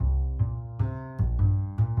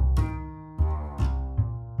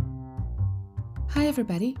Hi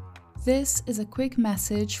everybody. This is a quick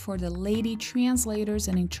message for the lady translators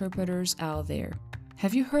and interpreters out there.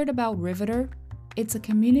 Have you heard about Riveter? It's a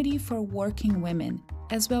community for working women,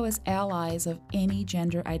 as well as allies of any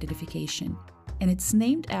gender identification, and it's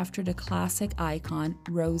named after the classic icon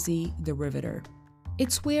Rosie the Riveter.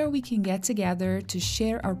 It's where we can get together to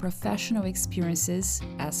share our professional experiences,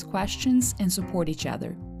 ask questions, and support each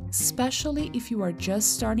other. Especially if you are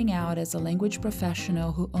just starting out as a language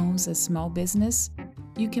professional who owns a small business,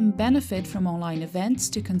 you can benefit from online events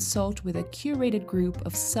to consult with a curated group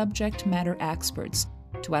of subject matter experts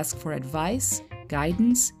to ask for advice,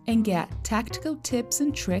 guidance, and get tactical tips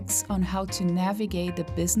and tricks on how to navigate the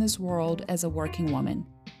business world as a working woman.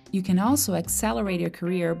 You can also accelerate your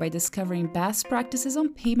career by discovering best practices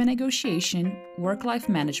on payment negotiation, work-life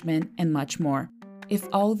management, and much more. If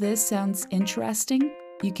all this sounds interesting,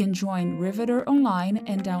 you can join Riveter online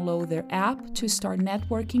and download their app to start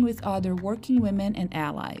networking with other working women and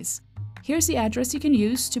allies. Here's the address you can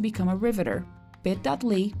use to become a Riveter: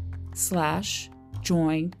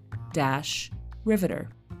 bit.ly/join-Riveter.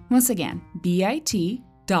 Once again,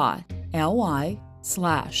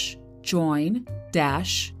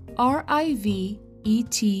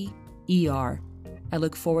 bit.ly/join-Riveter. I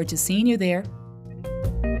look forward to seeing you there.